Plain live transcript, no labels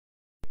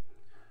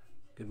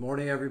Good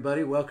morning,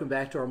 everybody. Welcome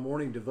back to our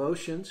morning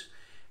devotions.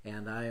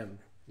 And I am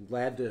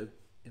glad to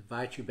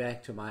invite you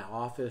back to my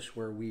office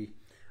where we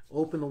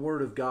open the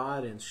Word of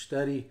God and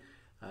study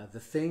the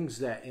things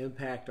that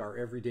impact our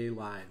everyday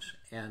lives.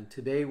 And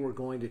today we're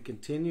going to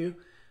continue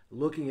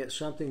looking at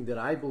something that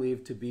I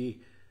believe to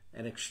be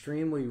an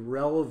extremely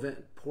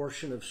relevant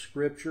portion of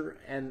Scripture,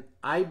 and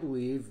I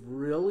believe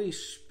really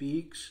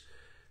speaks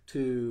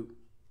to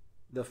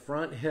the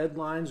front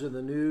headlines of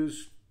the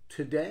news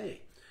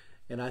today.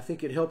 And I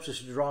think it helps us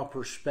to draw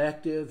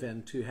perspective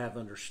and to have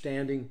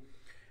understanding.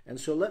 And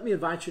so let me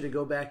invite you to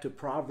go back to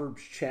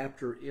Proverbs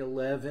chapter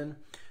 11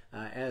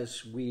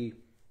 as we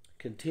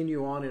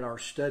continue on in our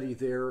study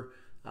there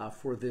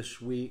for this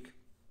week.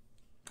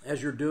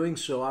 As you're doing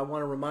so, I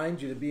want to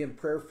remind you to be in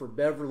prayer for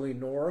Beverly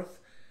North.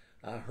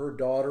 Her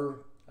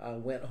daughter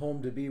went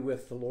home to be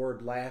with the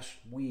Lord last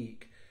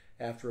week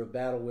after a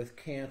battle with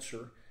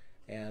cancer,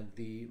 and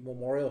the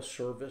memorial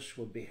service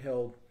will be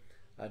held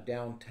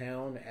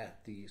downtown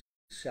at the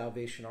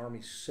Salvation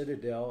Army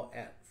Citadel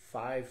at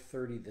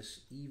 5:30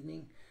 this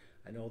evening.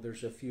 I know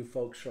there's a few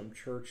folks from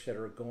church that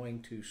are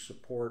going to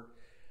support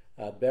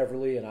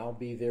Beverly, and I'll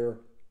be there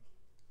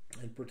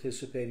and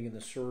participating in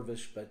the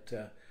service, but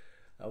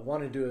I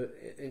wanted to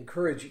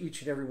encourage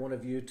each and every one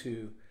of you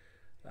to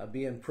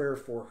be in prayer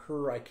for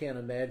her. I can't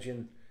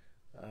imagine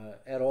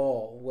at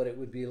all what it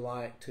would be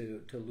like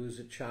to lose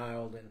a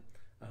child, and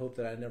I hope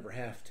that I never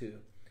have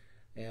to.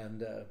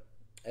 And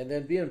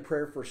then be in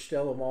prayer for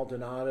Stella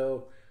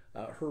Maldonado.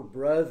 Her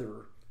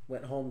brother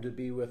went home to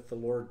be with the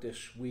Lord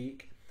this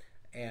week,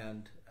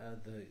 and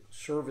the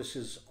service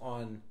is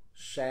on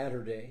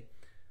Saturday,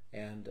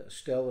 and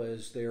Stella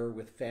is there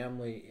with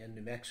family in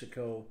New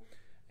Mexico,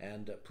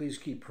 and please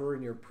keep her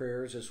in your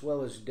prayers, as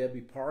well as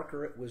Debbie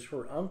Parker. It was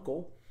her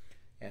uncle,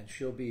 and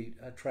she'll be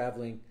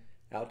traveling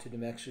out to New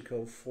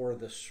Mexico for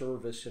the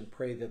service, and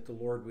pray that the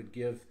Lord would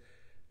give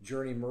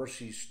journey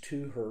mercies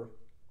to her.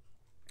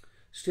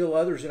 Still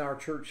others in our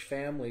church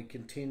family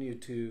continue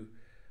to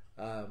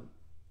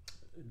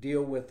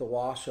deal with the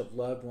loss of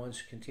loved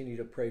ones. Continue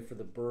to pray for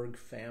the Berg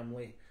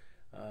family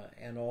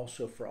and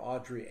also for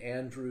Audrey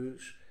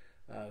Andrews,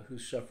 who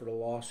suffered a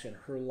loss in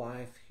her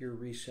life here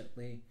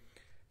recently.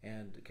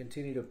 And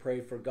continue to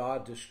pray for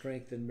God to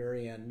strengthen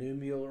Marianne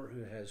Newmuller,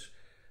 who has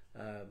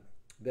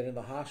been in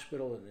the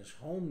hospital and is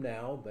home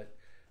now, but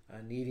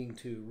needing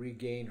to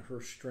regain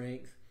her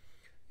strength.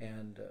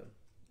 And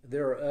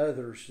there are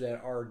others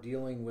that are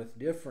dealing with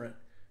different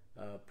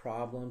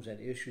problems and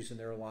issues in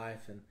their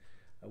life, and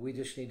we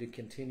just need to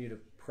continue to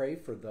pray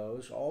for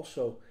those.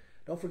 Also,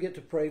 don't forget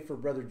to pray for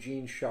Brother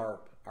Gene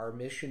Sharp, our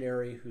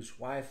missionary, whose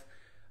wife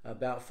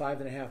about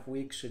 5.5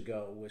 weeks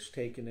ago was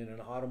taken in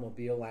an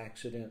automobile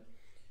accident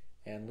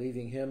and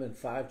leaving him and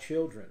 5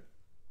 children.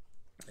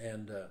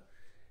 And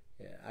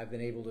I've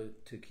been able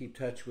to keep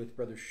touch with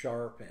Brother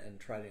Sharp and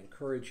try to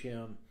encourage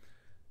him,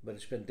 but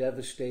it's been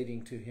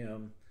devastating to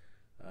him.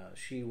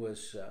 She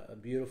was a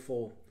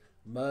beautiful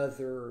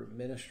mother,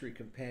 ministry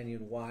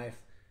companion,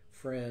 wife,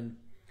 friend,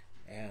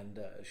 and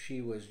she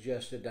was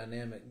just a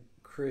dynamic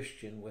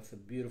Christian with a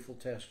beautiful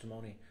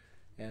testimony,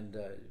 and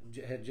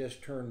had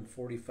just turned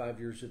 45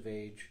 years of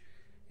age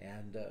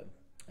and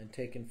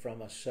taken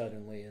from us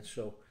suddenly. And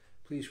so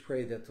please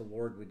pray that the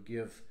Lord would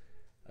give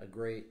a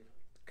great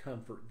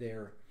comfort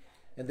there.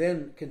 And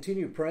then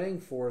continue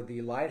praying for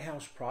the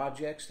lighthouse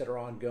projects that are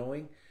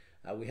ongoing.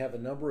 We have a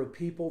number of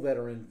people that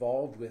are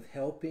involved with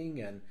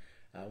helping, and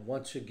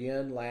once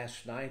again,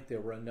 last night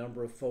there were a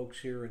number of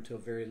folks here until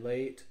very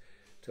late,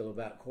 till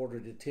about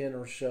 9:45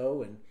 or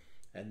so,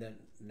 and then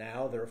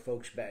now there are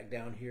folks back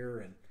down here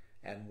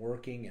and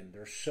working, and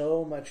there's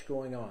so much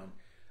going on.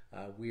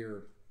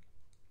 We're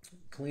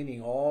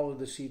cleaning all of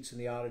the seats in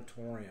the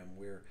auditorium.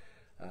 We're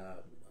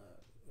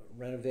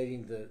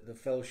renovating the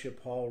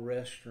fellowship hall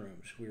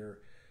restrooms. We're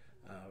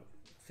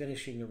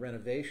finishing the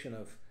renovation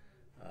of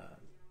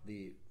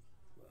the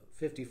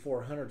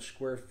 5,400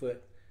 square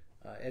foot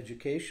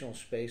educational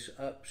space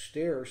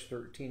upstairs,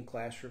 13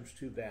 classrooms,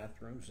 2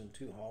 bathrooms, and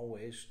 2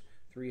 hallways,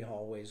 3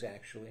 hallways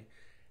actually.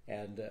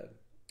 And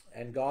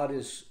God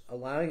is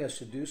allowing us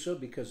to do so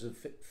because of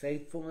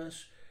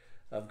faithfulness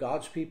of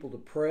God's people to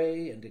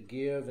pray and to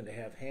give and to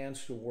have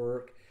hands to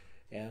work.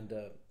 And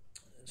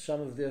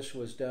some of this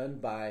was done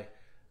by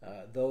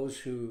those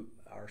who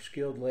are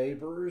skilled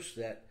laborers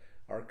that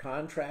are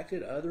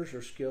contracted. Others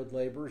are skilled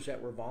laborers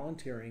that were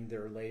volunteering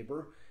their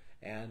labor.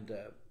 And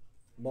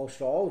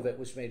most all of it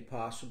was made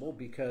possible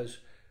because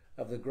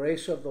of the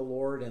grace of the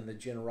Lord and the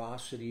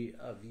generosity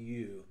of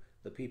you,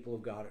 the people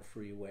of God at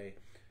Freeway.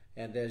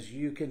 And as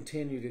you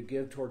continue to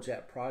give towards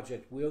that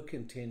project, we'll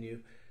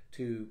continue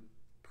to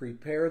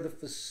prepare the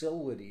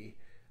facility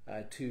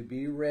to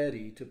be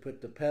ready to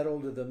put the pedal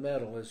to the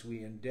metal as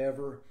we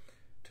endeavor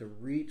to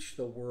reach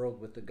the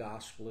world with the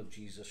gospel of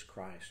Jesus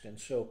Christ. And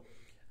so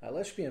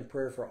let's be in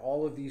prayer for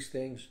all of these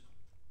things.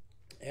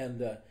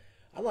 And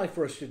I'd like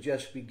for us to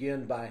just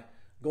begin by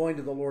going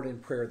to the Lord in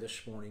prayer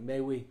this morning.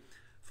 May we,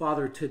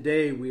 Father,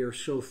 today we are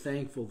so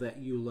thankful that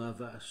you love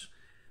us.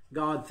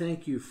 God,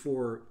 thank you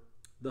for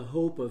the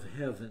hope of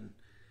heaven.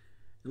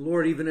 And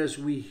Lord, even as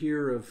we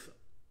hear of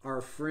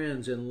our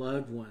friends and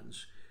loved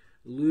ones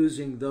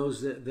losing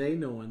those that they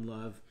know and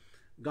love,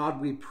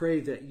 God, we pray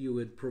that you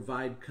would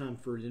provide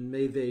comfort, and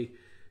may they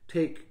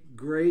take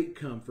great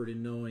comfort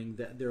in knowing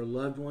that their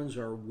loved ones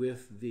are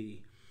with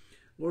thee.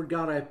 Lord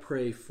God, I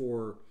pray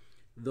for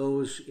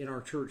those in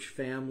our church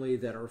family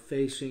that are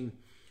facing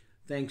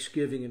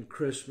Thanksgiving and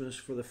Christmas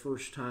for the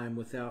first time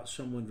without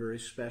someone very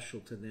special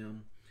to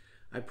them.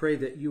 I pray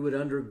that you would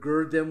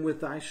undergird them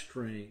with thy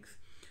strength.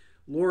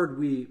 Lord,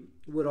 we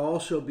would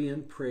also be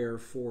in prayer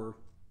for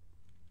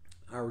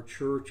our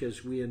church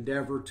as we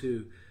endeavor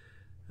to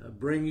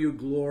bring you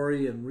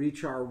glory and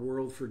reach our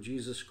world for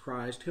Jesus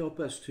Christ. Help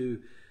us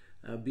to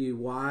be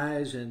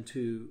wise and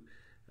to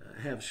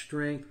have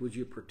strength. Would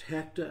you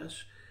protect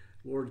us?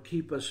 Lord,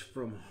 keep us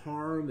from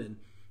harm, and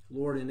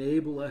Lord,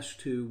 enable us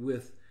to,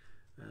 with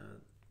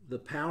the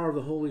power of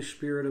the Holy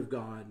Spirit of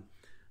God,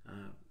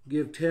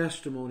 give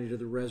testimony to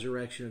the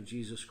resurrection of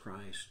Jesus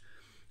Christ.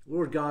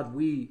 Lord God,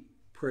 we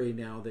pray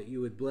now that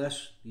you would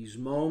bless these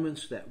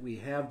moments that we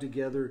have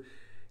together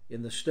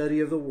in the study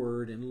of the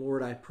Word. And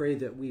Lord, I pray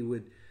that we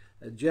would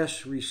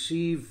just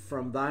receive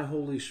from thy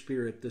Holy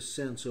Spirit the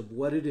sense of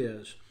what it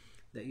is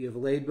that you have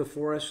laid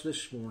before us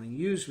this morning.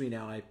 Use me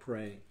now, I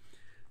pray.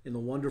 In the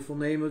wonderful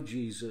name of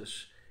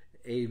Jesus,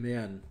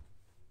 amen.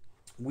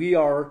 We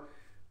are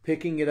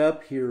picking it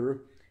up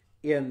here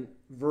in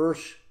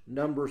verse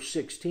number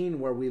 16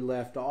 where we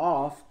left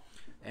off,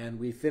 and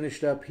we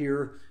finished up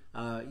here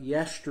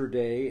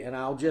yesterday, and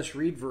I'll just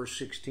read verse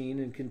 16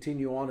 and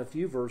continue on a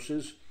few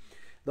verses.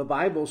 The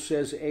Bible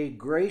says, "A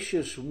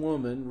gracious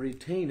woman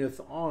retaineth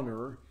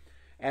honor,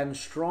 and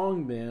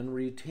strong men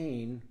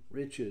retain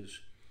riches.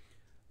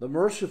 The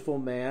merciful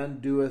man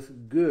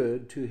doeth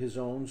good to his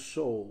own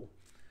soul,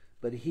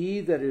 but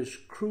he that is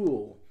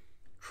cruel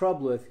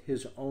troubleth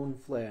his own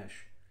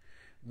flesh.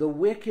 The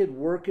wicked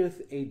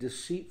worketh a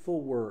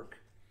deceitful work,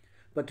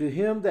 but to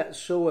him that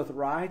soweth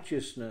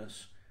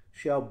righteousness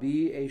shall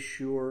be a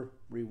sure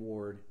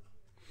reward.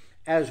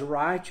 As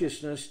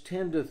righteousness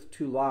tendeth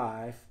to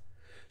life,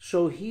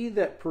 so he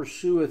that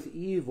pursueth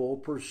evil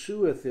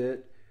pursueth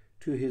it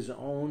to his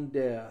own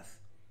death.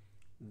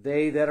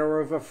 They that are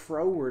of a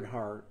froward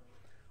heart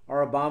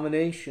are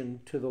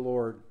abomination to the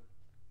Lord,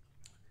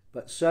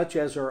 but such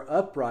as are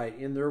upright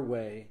in their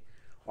way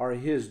are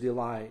his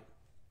delight.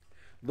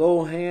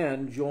 Though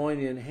hand join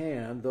in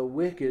hand, the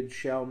wicked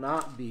shall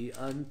not be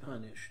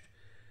unpunished,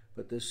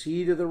 but the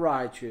seed of the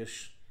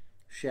righteous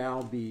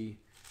shall be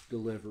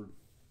delivered."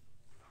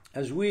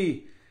 As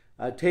we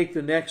take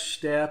the next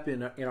step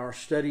in our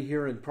study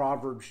here in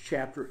Proverbs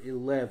chapter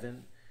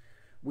 11,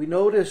 we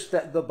notice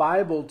that the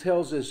Bible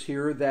tells us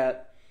here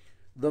that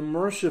the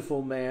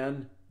merciful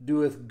man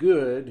doeth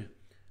good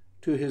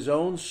to his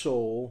own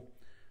soul,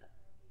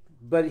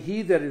 but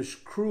he that is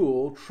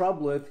cruel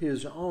troubleth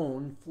his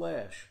own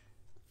flesh.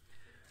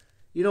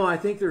 You know, I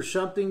think there's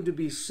something to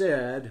be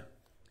said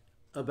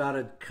about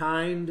a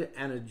kind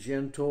and a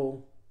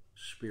gentle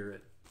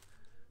spirit,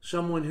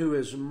 someone who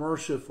is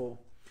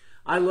merciful.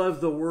 I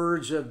love the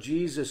words of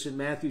Jesus in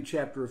Matthew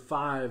chapter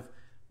 5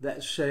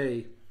 that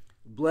say,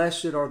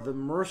 "Blessed are the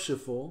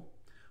merciful,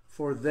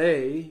 for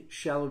they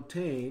shall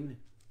obtain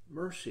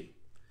mercy."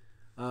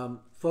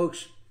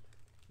 Folks,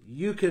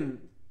 you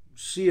can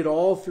see it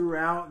all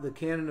throughout the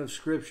canon of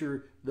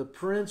Scripture, the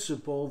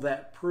principle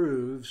that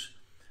proves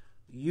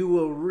you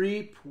will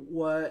reap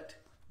what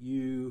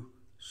you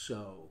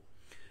sow.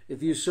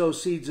 If you sow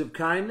seeds of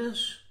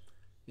kindness,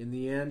 in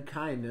the end,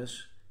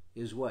 kindness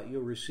is what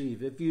you'll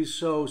receive. If you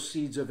sow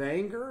seeds of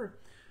anger,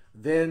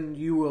 then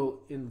you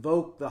will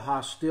invoke the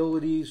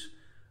hostilities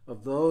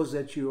of those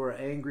that you are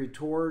angry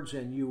towards,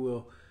 and you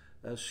will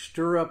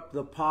stir up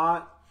the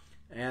pot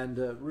and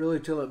really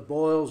till it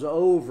boils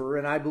over.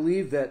 And I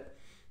believe that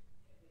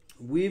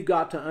we've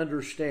got to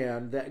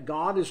understand that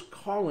God is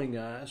calling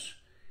us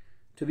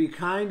to be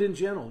kind and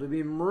gentle, to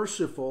be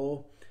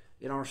merciful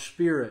in our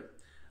spirit.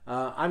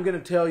 I'm going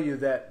to tell you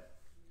that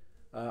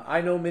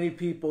I know many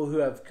people who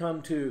have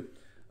come to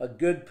a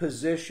good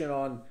position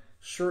on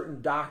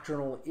certain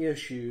doctrinal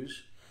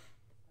issues,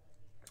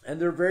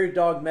 and they're very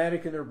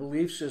dogmatic in their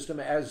belief system,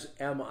 as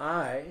am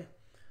I,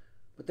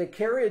 but they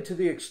carry it to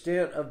the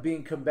extent of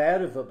being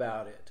combative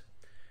about it.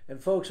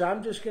 And folks,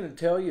 I'm just going to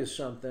tell you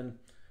something.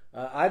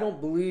 I don't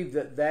believe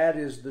that that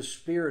is the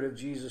spirit of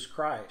Jesus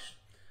Christ.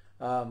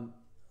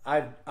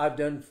 I've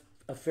done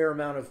a fair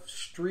amount of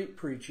street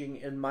preaching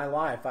in my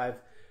life.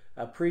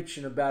 I've preached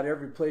in about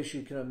every place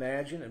you can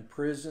imagine, in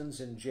prisons,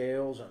 in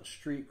jails, on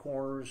street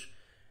corners,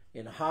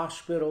 in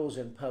hospitals,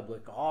 in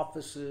public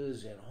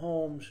offices, in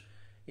homes,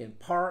 in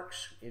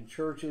parks, in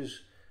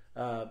churches,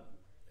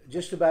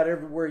 just about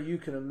everywhere you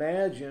can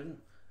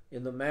imagine,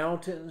 in the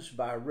mountains,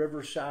 by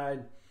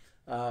riverside,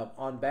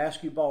 on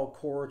basketball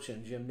courts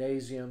and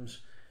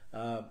gymnasiums,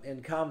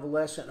 in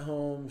convalescent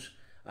homes,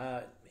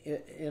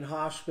 in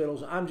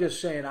hospitals. I'm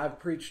just saying, I've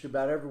preached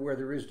about everywhere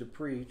there is to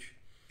preach.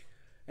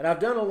 And I've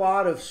done a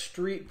lot of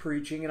street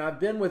preaching, and I've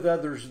been with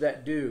others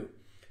that do.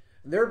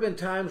 And there have been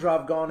times where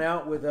I've gone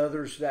out with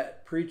others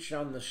that preach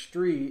on the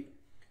street,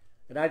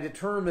 And I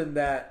determined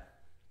that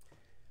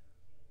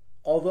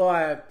although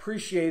I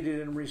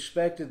appreciated and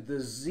respected the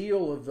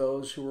zeal of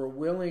those who were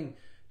willing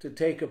to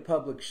take a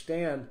public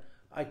stand,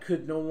 I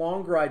could no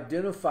longer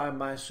identify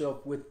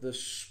myself with the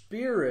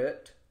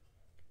spirit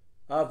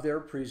of their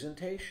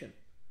presentation.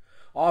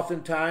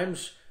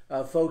 Oftentimes,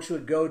 folks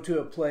would go to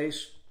a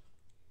place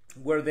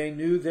where they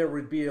knew there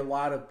would be a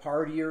lot of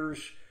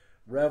partiers,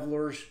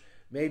 revelers.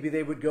 Maybe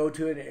they would go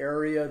to an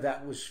area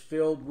that was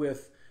filled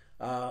with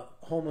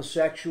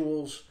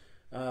homosexuals,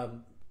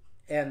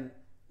 and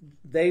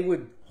they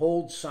would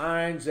hold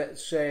signs that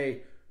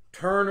say,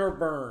 "Turn or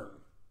burn."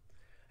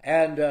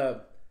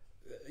 And,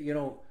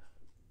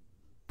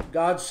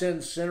 God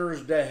sends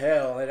sinners to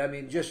hell. And I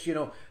mean, just,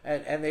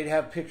 and they'd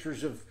have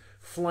pictures of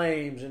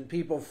flames and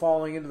people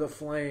falling into the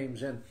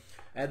flames. And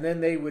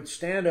then they would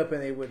stand up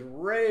and they would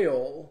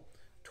rail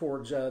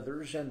towards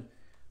others. And,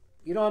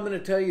 I'm going to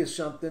tell you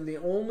something. The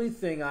only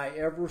thing I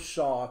ever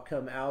saw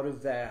come out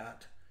of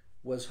that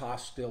was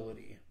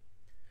hostility.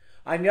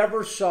 I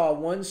never saw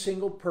one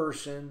single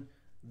person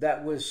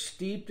that was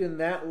steeped in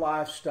that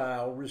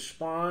lifestyle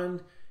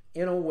respond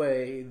in a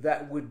way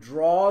that would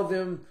draw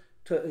them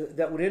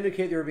that would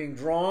indicate they were being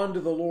drawn to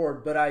the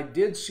Lord. But I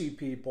did see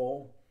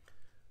people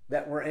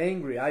that were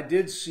angry. I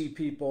did see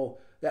people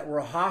that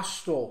were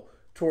hostile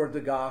toward the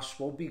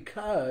gospel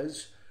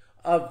because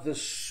of the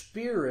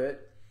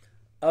spirit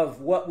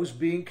of what was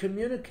being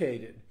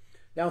communicated.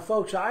 Now,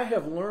 folks, I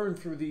have learned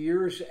through the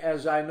years,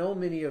 as I know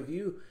many of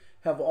you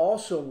have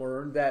also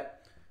learned,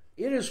 that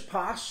it is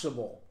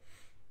possible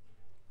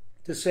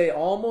to say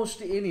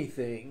almost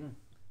anything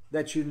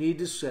that you need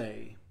to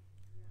say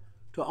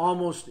to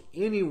almost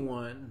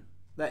anyone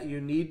that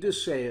you need to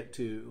say it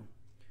to,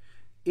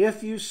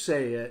 if you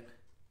say it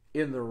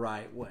in the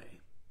right way.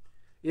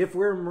 If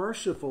we're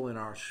merciful in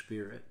our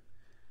spirit.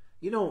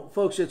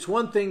 Folks, it's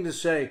one thing to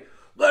say,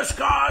 "Bless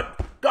God,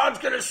 God's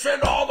going to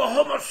send all the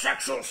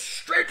homosexuals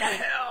straight to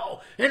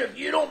hell, and if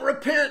you don't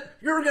repent,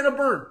 you're going to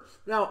burn."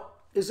 Now,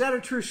 is that a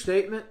true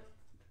statement?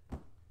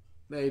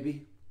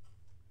 Maybe.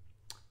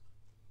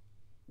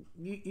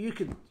 You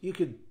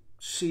could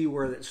see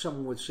where that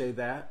someone would say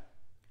that.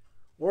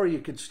 Or you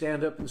could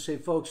stand up and say,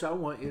 "Folks, I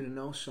want you to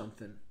know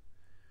something.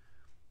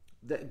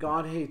 That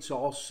God hates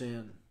all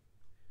sin.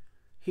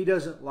 He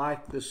doesn't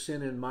like the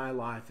sin in my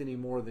life any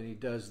more than he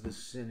does the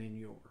sin in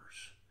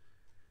yours.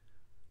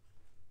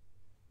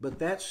 But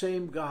that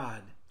same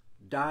God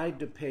died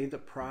to pay the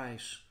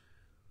price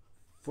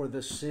for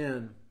the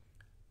sin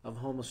of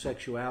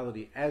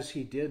homosexuality, as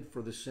he did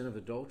for the sin of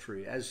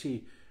adultery, as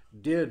he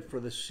did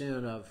for the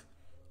sin of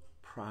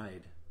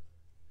pride,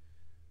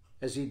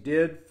 as he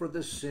did for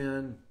the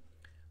sin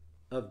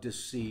of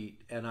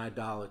deceit and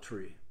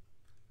idolatry."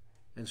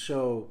 And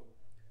so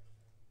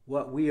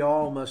what we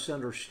all must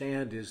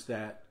understand is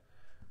that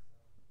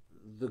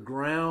the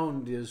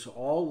ground is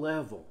all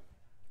level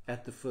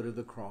at the foot of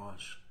the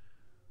cross.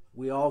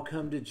 We all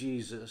come to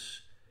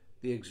Jesus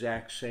the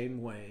exact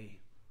same way.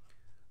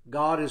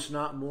 God is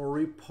not more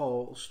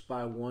repulsed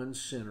by one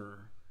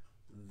sinner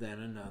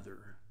than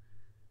another.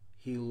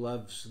 He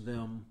loves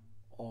them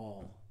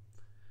all.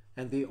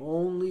 And the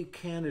only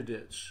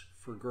candidates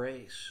for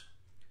grace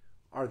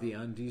are the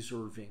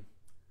undeserving.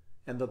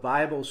 And the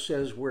Bible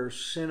says, where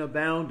sin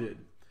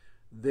abounded,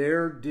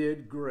 there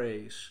did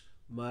grace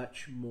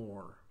much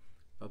more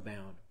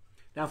abound.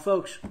 Now,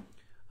 folks,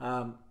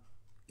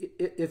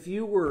 if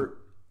you were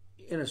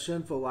in a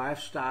sinful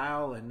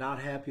lifestyle and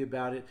not happy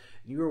about it,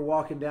 and you were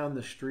walking down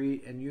the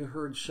street and you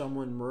heard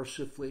someone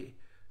mercifully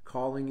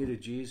calling you to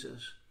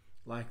Jesus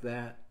like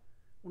that,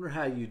 I wonder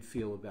how you'd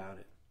feel about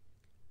it.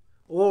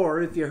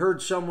 Or if you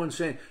heard someone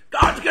saying,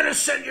 "God's going to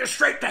send you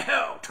straight to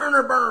hell, turn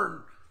or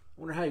burn," I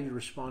wonder how you'd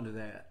respond to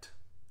that.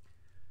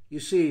 You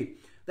see,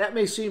 that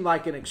may seem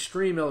like an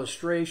extreme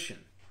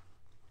illustration,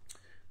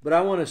 but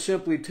I want to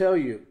simply tell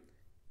you,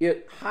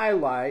 it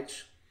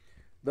highlights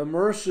the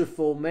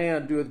merciful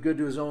man doeth good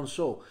to his own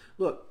soul.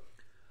 Look,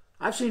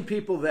 I've seen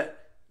people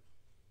that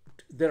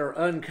are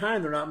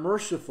unkind, they're not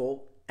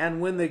merciful,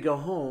 and when they go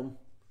home,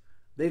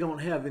 they don't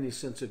have any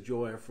sense of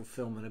joy or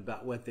fulfillment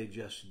about what they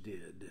just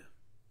did.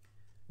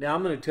 Now,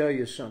 I'm going to tell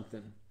you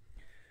something.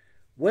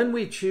 When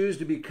we choose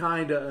to be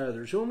kind to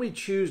others, when we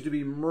choose to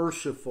be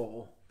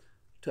merciful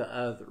to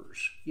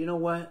others, you know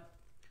what?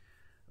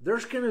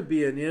 There's going to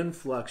be an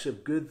influx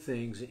of good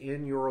things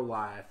in your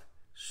life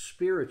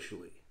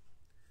spiritually,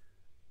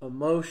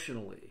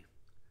 emotionally,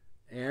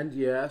 and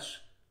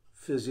yes,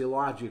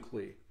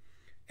 physiologically.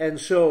 And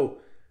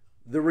so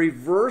the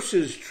reverse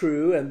is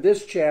true, and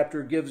this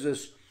chapter gives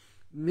us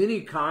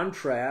many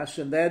contrasts,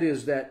 and that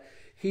is that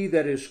he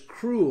that is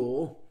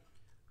cruel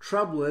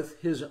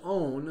troubleth his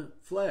own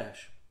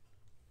flesh.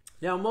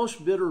 Now,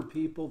 most bitter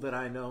people that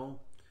I know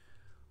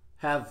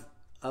have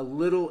a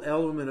little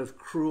element of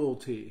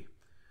cruelty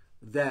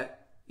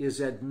that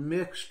is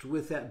admixed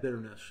with that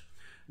bitterness.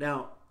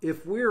 Now,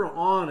 if we're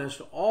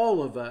honest,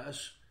 all of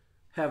us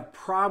have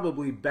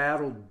probably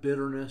battled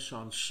bitterness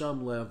on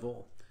some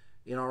level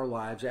in our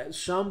lives at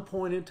some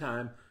point in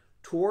time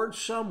towards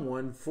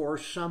someone for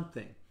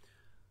something.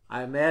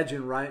 I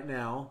imagine right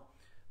now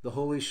the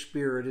Holy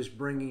Spirit is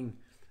bringing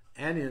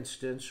an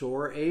instance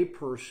or a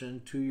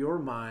person to your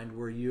mind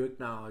where you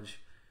acknowledge,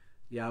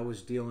 yeah, I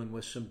was dealing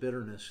with some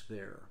bitterness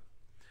there.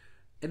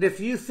 And if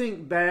you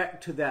think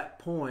back to that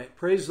point,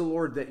 praise the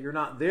Lord that you're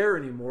not there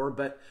anymore,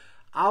 but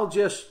I'll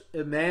just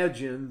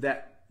imagine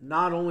that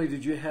not only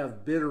did you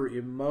have bitter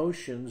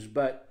emotions,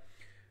 but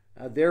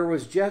there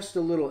was just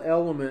a little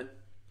element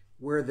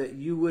where that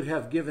you would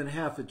have given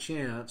half a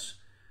chance,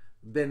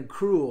 been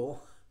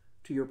cruel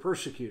to your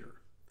persecutor.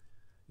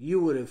 You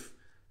would have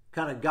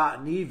kind of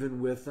gotten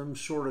even with them,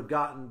 sort of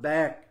gotten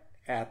back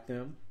at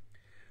them.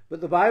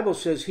 But the Bible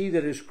says, he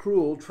that is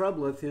cruel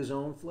troubleth his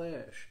own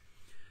flesh.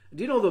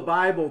 Do you know the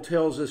Bible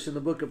tells us in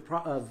the book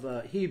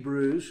of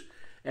Hebrews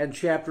and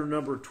chapter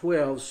number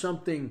 12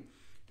 something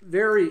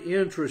very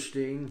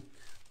interesting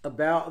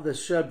about the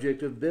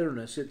subject of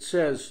bitterness? It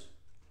says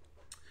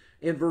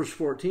in verse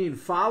 14,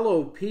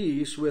 follow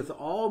peace with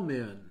all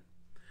men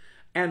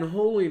and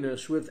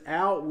holiness,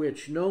 without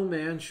which no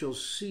man shall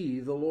see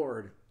the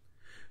Lord,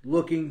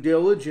 looking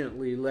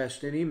diligently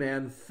lest any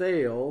man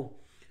fail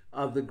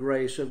of the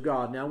grace of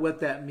God. Now what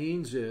that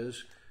means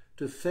is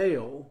to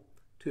fail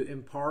to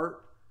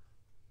impart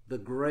the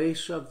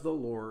grace of the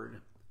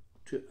Lord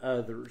to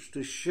others,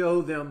 to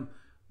show them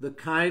the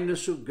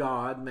kindness of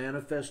God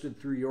manifested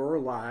through your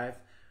life,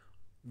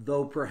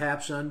 though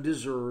perhaps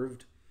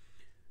undeserved.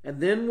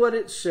 And then what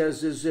it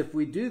says is, if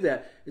we do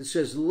that, it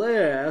says,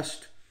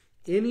 lest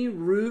any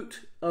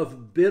root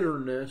of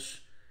bitterness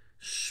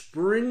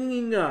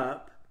springing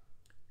up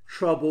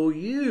trouble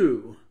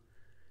you,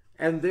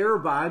 and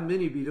thereby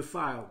many be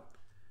defiled.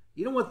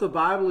 You know what the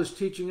Bible is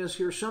teaching us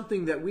here?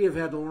 Something that we have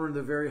had to learn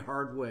the very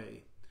hard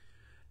way.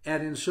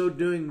 And in so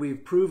doing,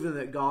 we've proven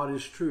that God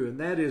is true. And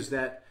that is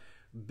that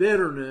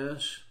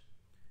bitterness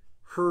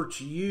hurts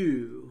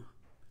you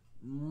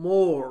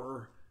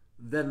more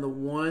than the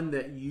one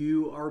that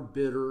you are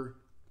bitter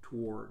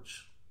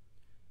towards.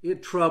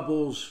 It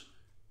troubles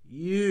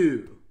you.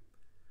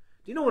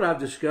 Do you know what I've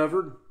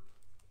discovered?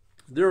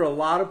 There are a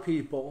lot of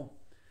people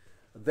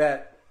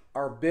that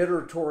are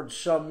bitter towards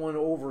someone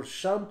over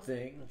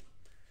something,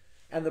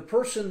 and the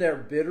person they're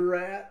bitter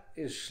at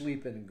is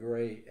sleeping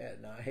great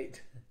at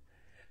night.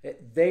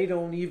 They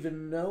don't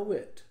even know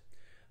it.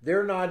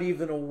 They're not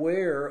even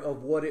aware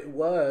of what it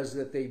was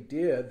that they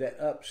did that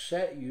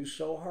upset you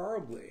so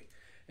horribly.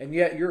 And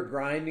yet you're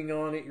grinding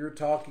on it, you're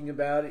talking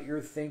about it,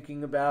 you're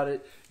thinking about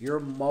it,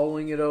 you're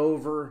mulling it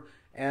over,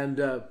 and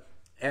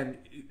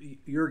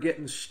you're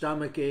getting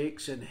stomach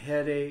aches and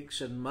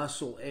headaches and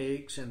muscle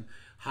aches and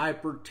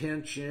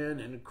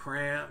hypertension and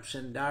cramps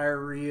and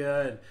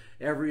diarrhea and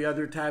every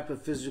other type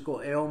of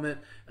physical ailment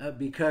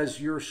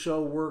because you're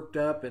so worked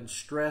up and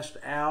stressed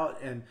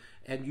out and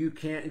you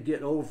can't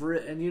get over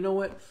it. And you know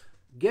what?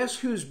 Guess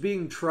who's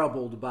being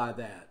troubled by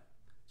that?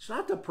 It's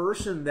not the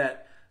person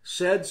that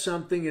said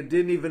something and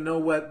didn't even know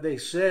what they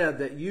said,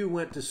 that you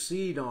went to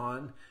seed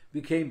on,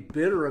 became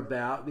bitter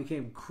about,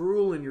 became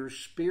cruel in your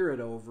spirit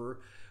over.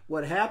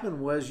 What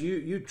happened was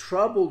you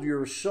troubled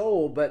your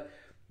soul, but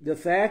the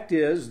fact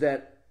is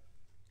that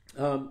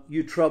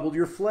you troubled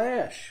your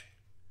flesh.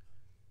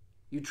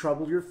 You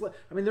troubled your flesh.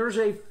 I mean, there's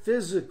a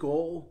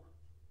physical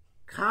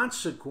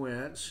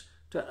consequence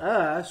to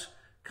us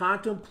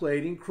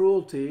contemplating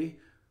cruelty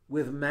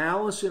with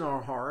malice in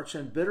our hearts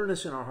and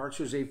bitterness in our hearts.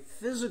 There's a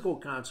physical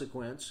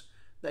consequence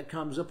that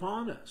comes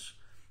upon us.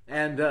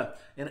 And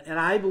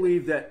I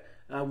believe that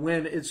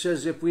when it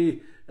says,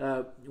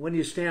 when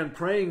you stand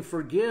praying,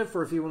 forgive,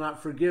 for if you will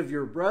not forgive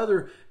your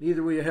brother,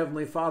 neither will your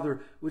heavenly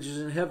Father which is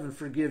in heaven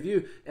forgive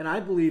you. And I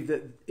believe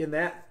that in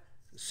that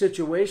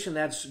situation,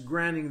 that's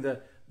granting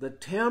the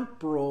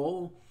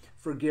temporal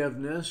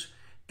forgiveness.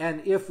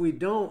 And if we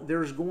don't,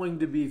 there's going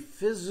to be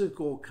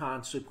physical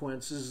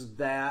consequences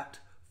that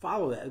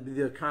follow that. It'll be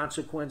the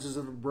consequences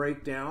of a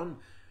breakdown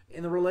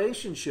in the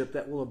relationship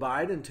that will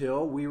abide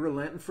until we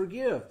relent and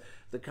forgive.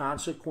 The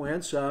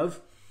consequence of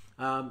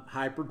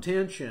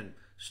hypertension,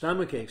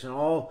 stomach aches, and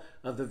all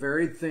of the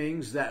varied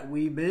things that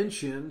we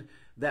mentioned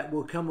that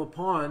will come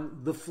upon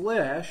the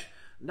flesh,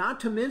 not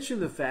to mention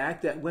the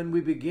fact that when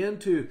we begin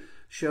to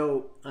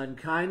show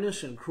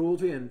unkindness and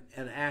cruelty and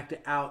act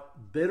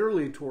out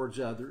bitterly towards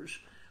others,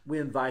 we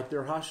invite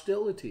their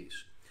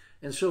hostilities.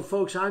 And so,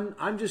 folks,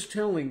 I'm just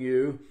telling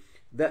you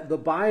that the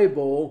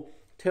Bible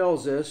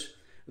tells us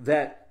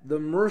that the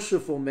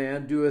merciful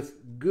man doeth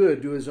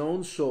good to his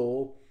own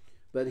soul,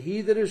 but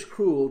he that is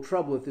cruel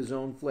troubleth his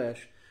own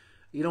flesh.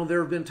 You know,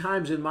 there have been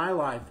times in my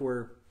life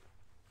where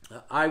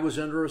I was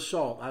under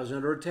assault, I was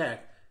under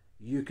attack.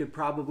 You could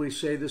probably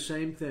say the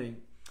same thing.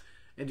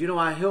 And you know,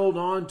 I held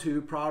on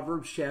to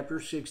Proverbs chapter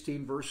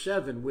 16, verse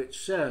 7, which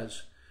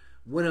says,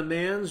 when a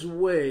man's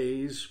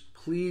ways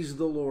please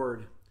the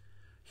Lord,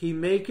 he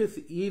maketh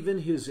even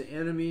his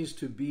enemies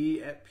to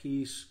be at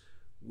peace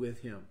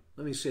with him.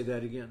 Let me say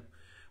that again.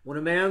 When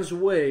a man's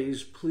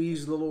ways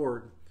please the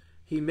Lord,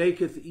 he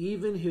maketh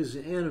even his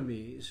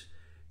enemies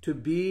to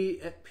be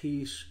at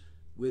peace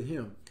with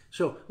him.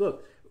 So,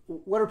 look,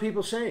 what are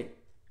people saying?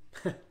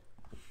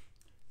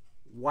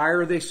 Why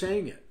are they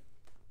saying it?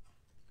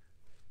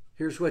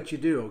 here's what you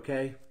do,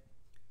 okay?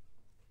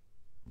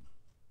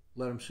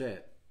 Let them say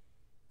it.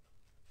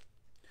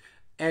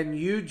 And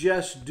you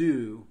just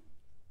do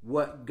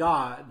what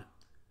God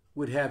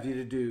would have you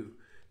to do.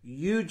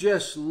 You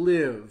just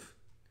live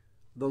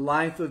the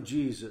life of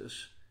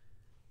Jesus.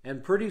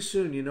 And pretty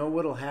soon, you know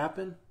what will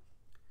happen?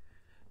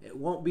 It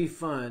won't be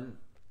fun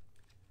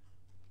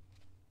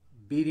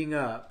beating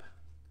up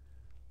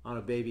on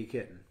a baby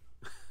kitten.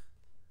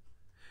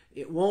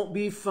 It won't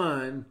be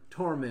fun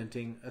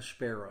tormenting a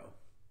sparrow.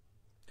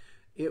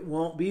 It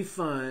won't be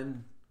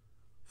fun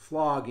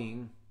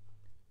flogging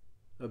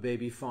a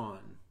baby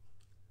fawn.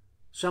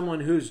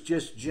 Someone who's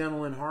just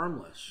gentle and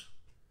harmless.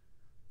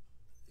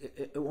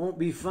 It won't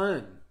be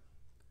fun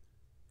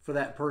for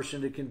that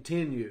person to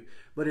continue.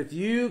 But if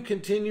you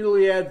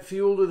continually add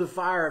fuel to the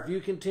fire, if you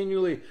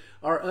continually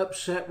are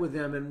upset with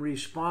them and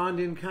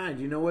respond in kind,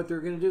 you know what they're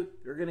going to do?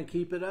 They're going to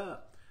keep it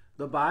up.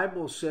 The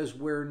Bible says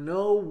where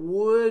no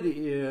wood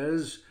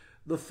is,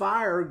 the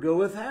fire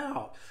goeth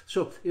out.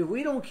 So if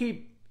we don't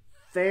keep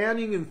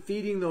fanning and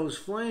feeding those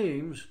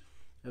flames,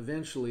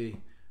 eventually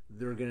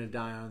they're going to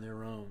die on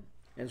their own.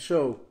 And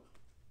so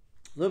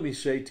let me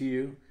say to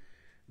you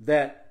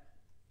that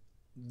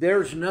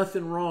there's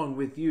nothing wrong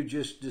with you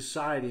just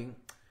deciding,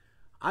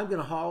 I'm going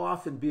to haul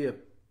off and be a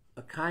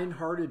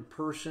kind-hearted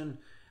person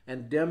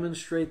and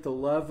demonstrate the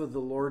love of the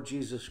Lord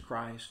Jesus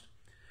Christ.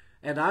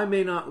 And I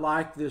may not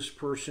like this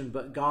person,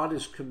 but God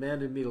has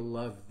commanded me to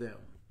love them.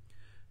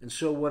 And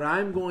so what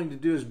I'm going to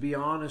do is be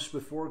honest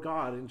before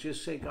God and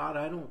just say, God,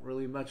 I don't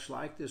really much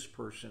like this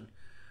person.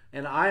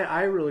 And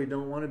I really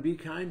don't want to be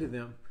kind to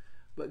them.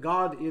 But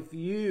God, if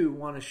you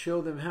want to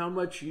show them how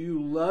much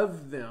you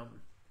love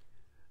them,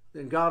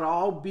 then God,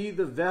 I'll be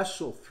the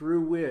vessel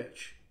through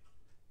which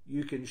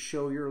you can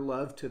show your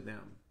love to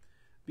them.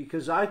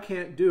 Because I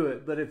can't do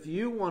it, but if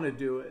you want to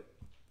do it,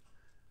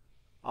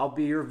 I'll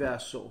be your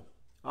vessel.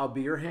 I'll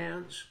be your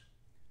hands.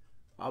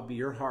 I'll be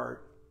your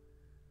heart.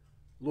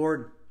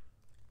 Lord,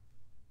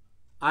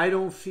 I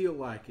don't feel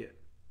like it.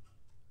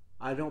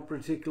 I don't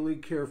particularly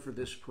care for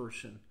this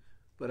person,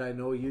 but I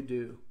know you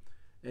do.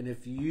 And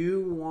if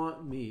you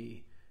want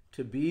me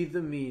to be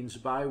the means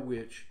by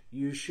which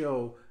you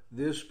show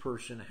this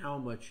person how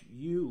much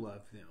you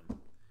love them,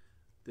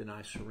 then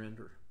I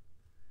surrender.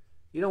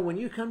 You know, when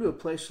you come to a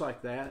place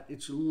like that,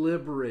 it's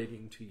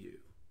liberating to you.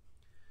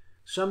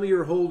 Some of you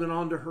are holding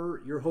on to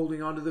hurt. You're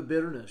holding on to the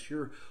bitterness.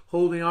 You're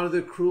holding on to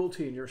the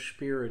cruelty in your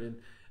spirit. And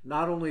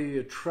not only are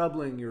you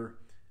troubling your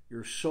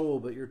soul,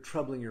 but you're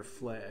troubling your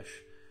flesh.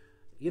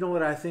 You know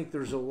what? I think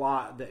there's a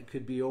lot that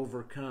could be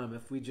overcome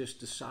if we just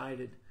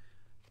decided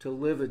to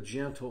live a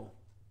gentle,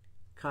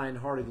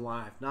 kind-hearted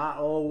life. Not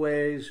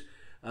always,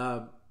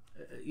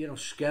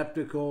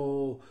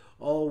 skeptical,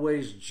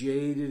 always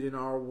jaded in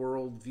our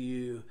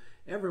worldview.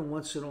 Every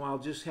once in a while,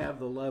 just have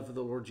the love of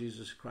the Lord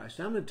Jesus Christ.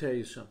 I'm going to tell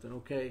you something,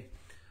 okay?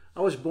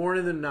 I was born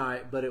in the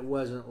night, but it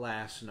wasn't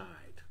last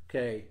night,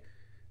 okay?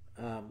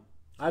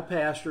 I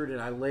pastored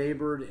and I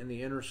labored in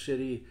the inner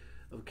city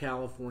of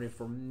California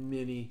for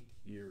many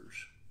years.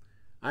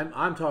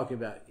 I'm talking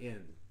about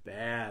in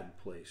bad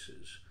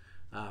places.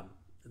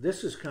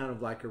 This is kind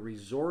of like a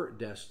resort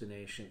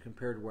destination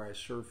compared to where I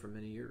served for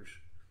many years,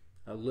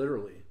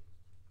 literally.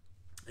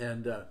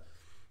 And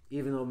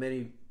even though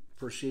many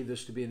perceive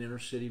this to be an inner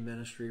city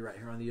ministry right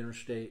here on the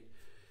interstate,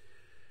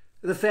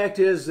 the fact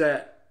is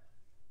that,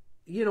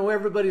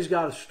 everybody's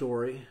got a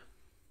story,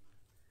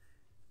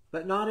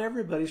 but not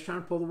everybody's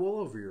trying to pull the wool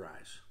over your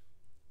eyes.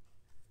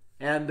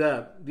 And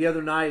the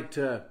other night,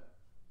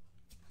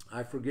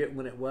 I forget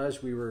when it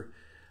was, we were,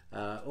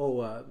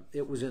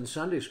 it was in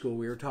Sunday school.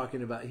 We were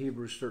talking about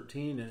Hebrews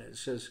 13, and it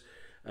says,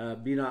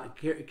 be not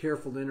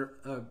careful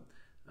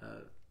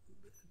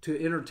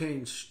to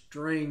entertain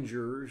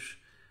strangers.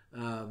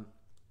 And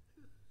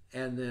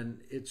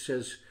then it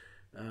says,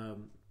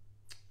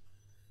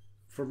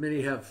 for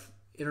many have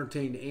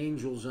entertained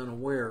angels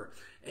unaware.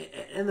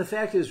 And the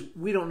fact is,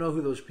 we don't know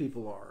who those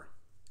people are.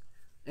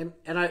 And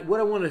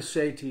what I want to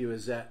say to you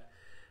is that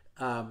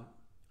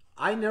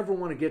I never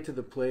want to get to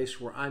the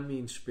place where I'm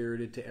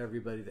mean-spirited to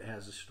everybody that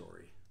has a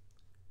story.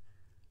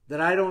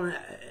 That I don't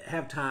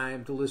have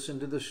time to listen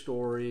to the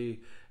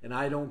story, and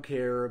I don't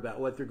care about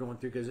what they're going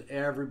through because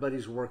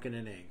everybody's working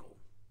an angle.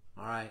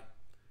 All right?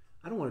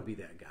 I don't want to be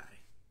that guy.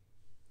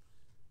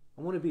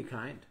 I want to be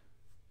kind.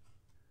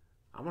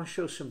 I want to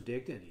show some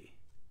dignity.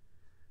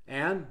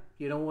 And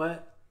you know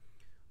what?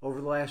 Over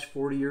the last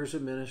 40 years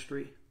of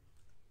ministry,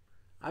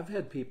 I've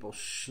had people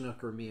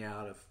snooker me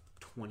out of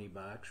 $20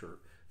 or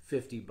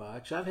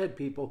 $50. I've had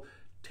people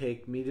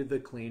take me to the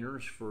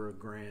cleaners for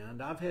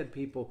 $1,000. I've had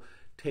people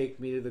take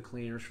me to the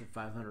cleaners for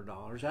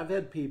 $500. I've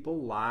had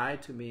people lie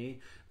to me,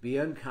 be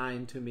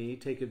unkind to me,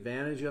 take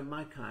advantage of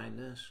my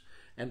kindness,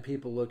 and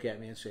people look at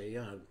me and say,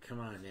 come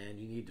on, man,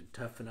 you need to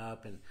toughen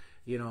up. And,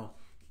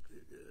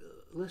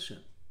 listen,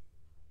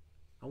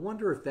 I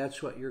wonder if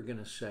that's what you're going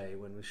to say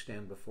when we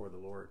stand before the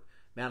Lord.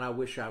 Man, I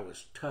wish I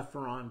was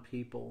tougher on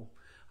people.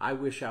 I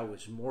wish I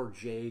was more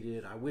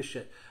jaded. I wish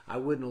that I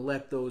wouldn't have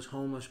let those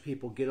homeless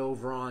people get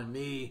over on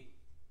me.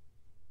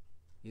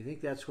 You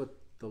think that's what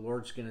the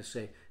Lord's going to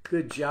say?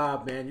 Good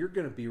job, man. You're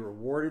going to be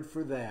rewarded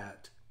for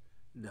that.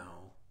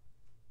 No.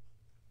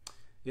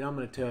 You know, I'm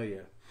going to tell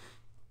you,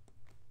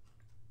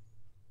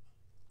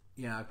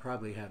 yeah, I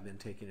probably have been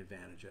taken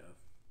advantage of.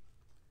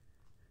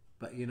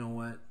 But you know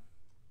what?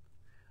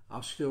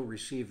 I'll still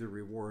receive the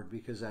reward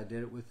because I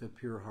did it with a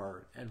pure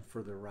heart and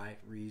for the right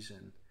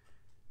reason.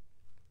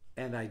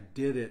 And I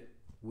did it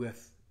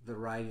with the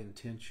right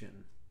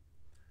intention.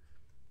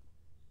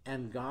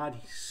 And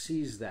God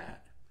sees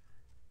that.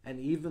 And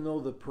even though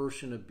the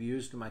person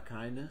abused my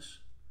kindness,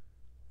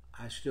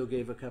 I still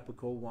gave a cup of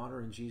cold water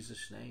in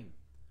Jesus' name.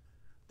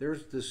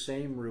 There's the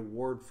same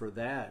reward for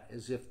that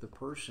as if the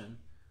person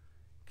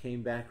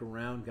came back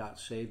around, got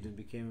saved, and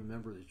became a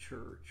member of the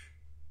church.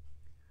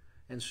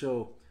 And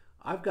so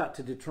I've got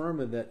to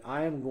determine that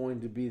I am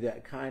going to be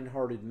that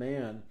kind-hearted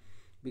man,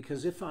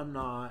 because if I'm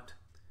not,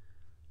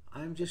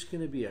 I'm just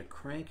going to be a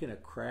crank and a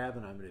crab,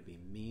 and I'm going to be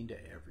mean to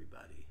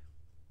everybody.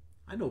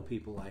 I know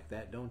people like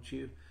that, don't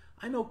you?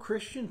 I know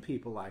Christian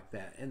people like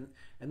that, and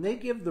they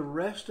give the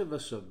rest of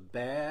us a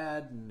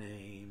bad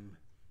name,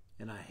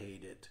 and I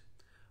hate it.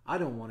 I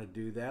don't want to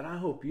do that. I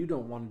hope you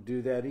don't want to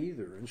do that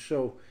either. And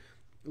so,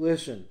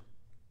 listen,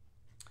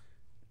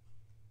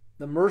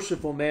 the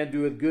merciful man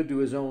doeth good to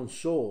his own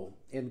soul.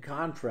 In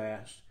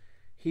contrast,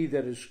 he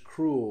that is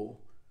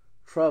cruel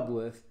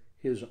troubleth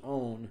his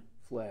own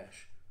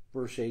flesh.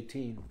 Verse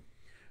 18,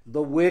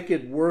 the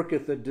wicked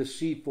worketh a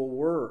deceitful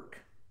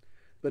work,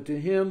 but to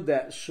him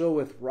that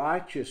soweth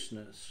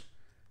righteousness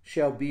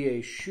shall be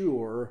a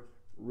sure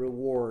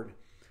reward.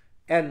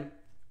 And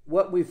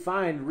what we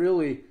find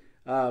really,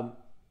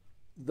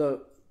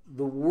 the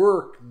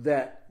work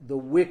that the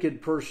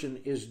wicked person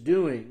is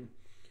doing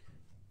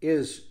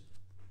is,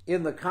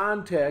 in the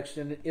context,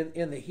 and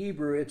in the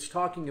Hebrew, it's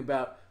talking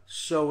about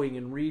sowing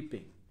and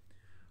reaping.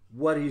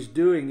 What he's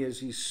doing is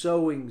he's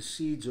sowing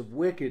seeds of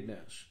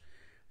wickedness.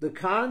 The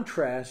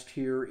contrast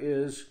here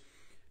is,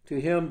 to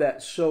him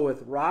that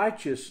soweth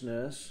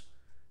righteousness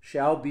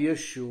shall be a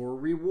sure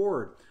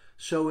reward.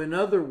 So in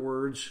other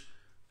words,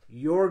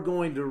 you're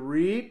going to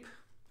reap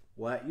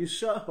what you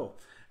sow.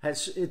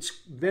 It's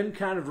been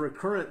kind of a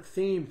recurrent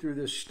theme through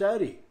this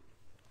study,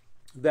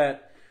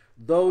 that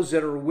those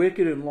that are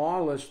wicked and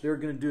lawless, they're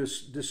going to do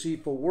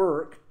deceitful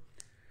work,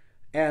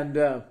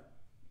 and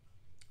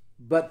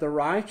but the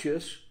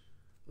righteous,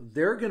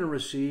 they're going to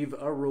receive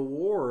a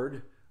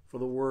reward for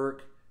the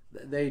work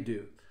that they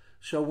do.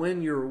 So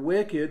when you're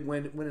wicked,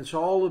 when it's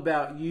all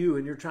about you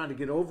and you're trying to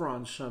get over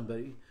on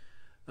somebody,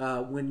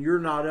 when you're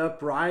not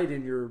upright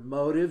in your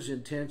motives,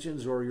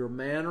 intentions, or your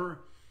manner,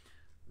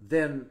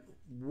 then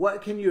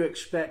what can you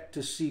expect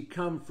to see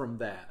come from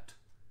that?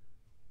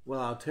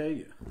 Well, I'll tell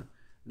you,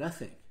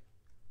 nothing.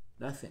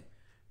 Nothing.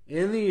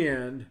 In the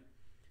end,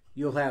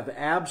 you'll have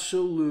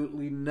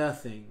absolutely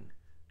nothing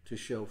to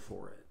show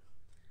for it.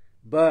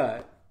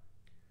 But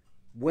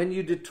when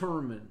you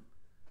determine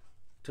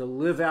to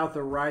live out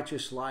the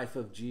righteous life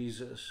of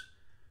Jesus,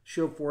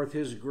 show forth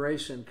his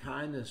grace and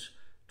kindness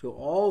to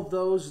all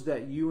those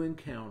that you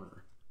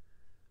encounter,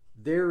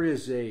 there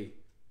is a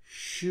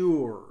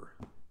sure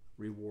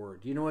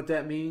reward. You know what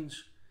that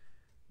means?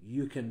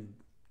 You can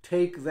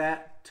take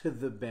that to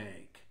the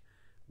bank.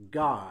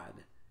 God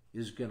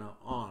is going to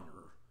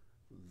honor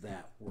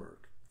that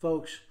work.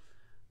 Folks,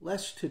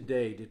 let's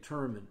today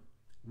determine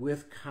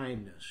with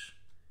kindness,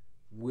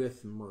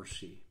 with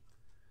mercy,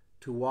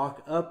 to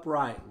walk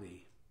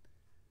uprightly,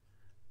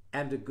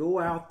 and to go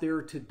out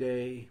there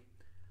today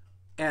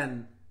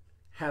and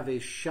have a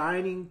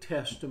shining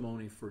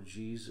testimony for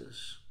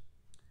Jesus.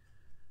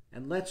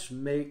 And let's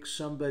make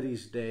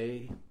somebody's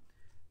day,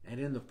 and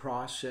in the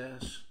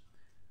process,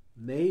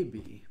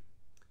 maybe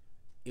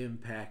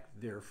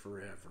impact their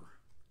forever.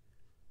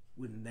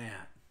 Wouldn't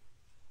that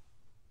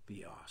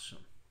be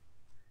awesome?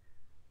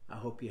 I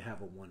hope you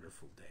have a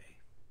wonderful day.